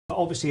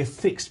Obviously a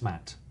fixed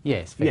mat.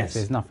 Yes, Yes.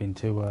 There's nothing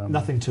to...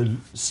 Nothing to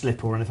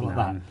slip or anything like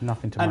that.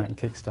 Nothing to make and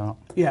kickstart.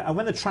 Yeah, and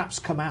when the traps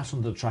come out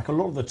onto the track, a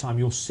lot of the time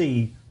you'll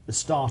see the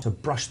starter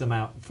brush them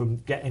out from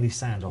get any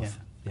sand off.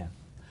 Yeah.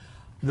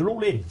 They're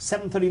all in.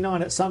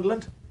 7:39 at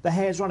Sunderland. The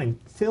hare's running.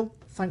 Phil,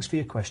 thanks for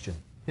your question.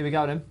 Here we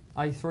go then.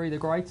 A3 the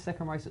Grade,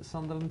 second race at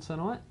Sunderland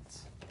tonight.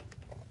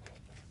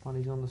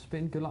 Bunny's on the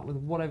spin. Good luck with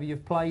whatever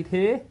you've played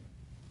here.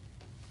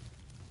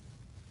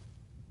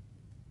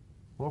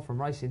 Well,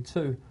 from racing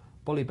 2,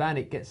 Bolly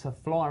Bandit gets a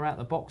flyer out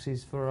the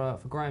boxes for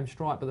Graham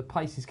Stripe, but the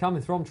pace is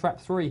coming from trap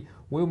 3.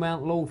 Will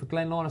Mount Lord for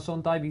Glenn Linus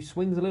on debut.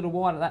 Swings a little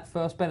wide at that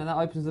first bend, and that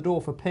opens the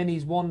door for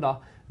Penny's Wonder.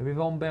 With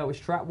Yvonne Bell, it's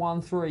trap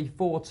 1, 3,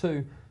 4,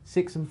 2,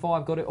 6 and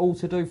 5. Got it all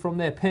to do from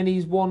there.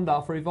 Penny's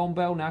Wonder for Yvonne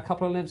Bell now. A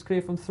couple of lengths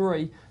clear from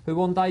 3,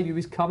 who on debut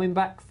is coming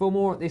back for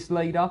more at this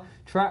leader.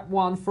 Trap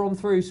 1 from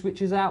through,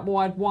 switches out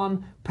wide.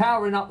 1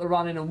 powering up the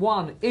running, and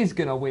 1 is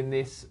going to win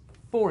this.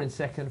 4 in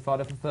second,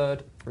 Fighter for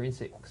third, 3 in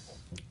 6.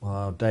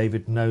 Well,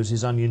 David knows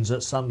his onions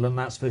at Sunderland,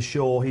 that's for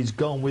sure. He's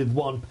gone with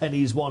 1,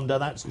 Penny's Wonder.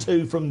 That's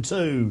 2 from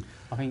 2.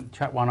 I think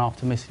trap 1,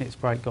 after missing its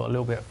break, got a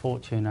little bit of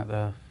fortune at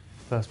the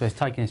first best,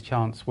 taking his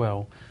chance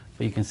well.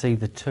 But you can see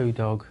the 2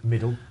 dog,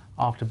 middle,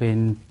 after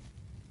having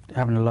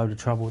a load of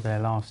trouble there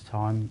last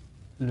time,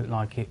 looked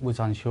like it was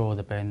unsure of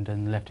the bend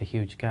and left a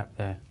huge gap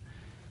there.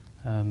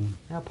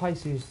 How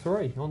pacey is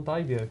 3 on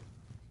debut?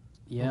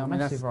 Yeah, I mean,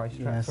 massive race,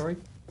 trap 3.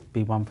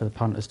 Be one for the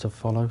punters to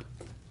follow.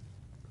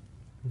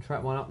 And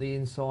trap 1 up the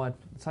inside,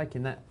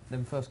 taking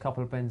them first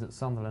couple of bends at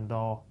Sunderland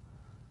are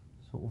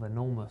sort of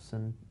enormous,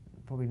 and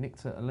probably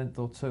nicked a length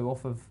or 2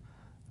 off of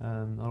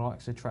the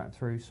likes of trap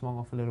 3, swung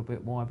off a little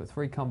bit wide, but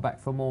 3 come back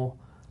for more,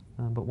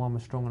 but 1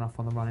 was strong enough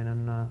on the running,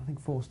 and I think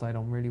 4 stayed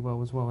on really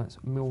well as well. That's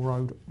Mill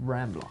Road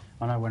Rambler.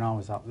 I know when I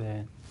was up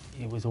there,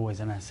 it was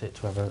always an asset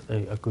to have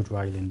a good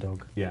railing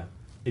dog. Yeah.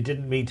 It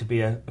didn't mean to be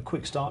a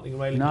quick starting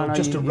railing dog,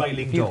 just a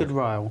railing dog. If you could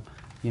rail,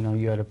 you know,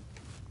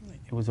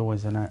 it was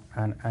always an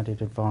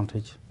added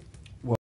advantage.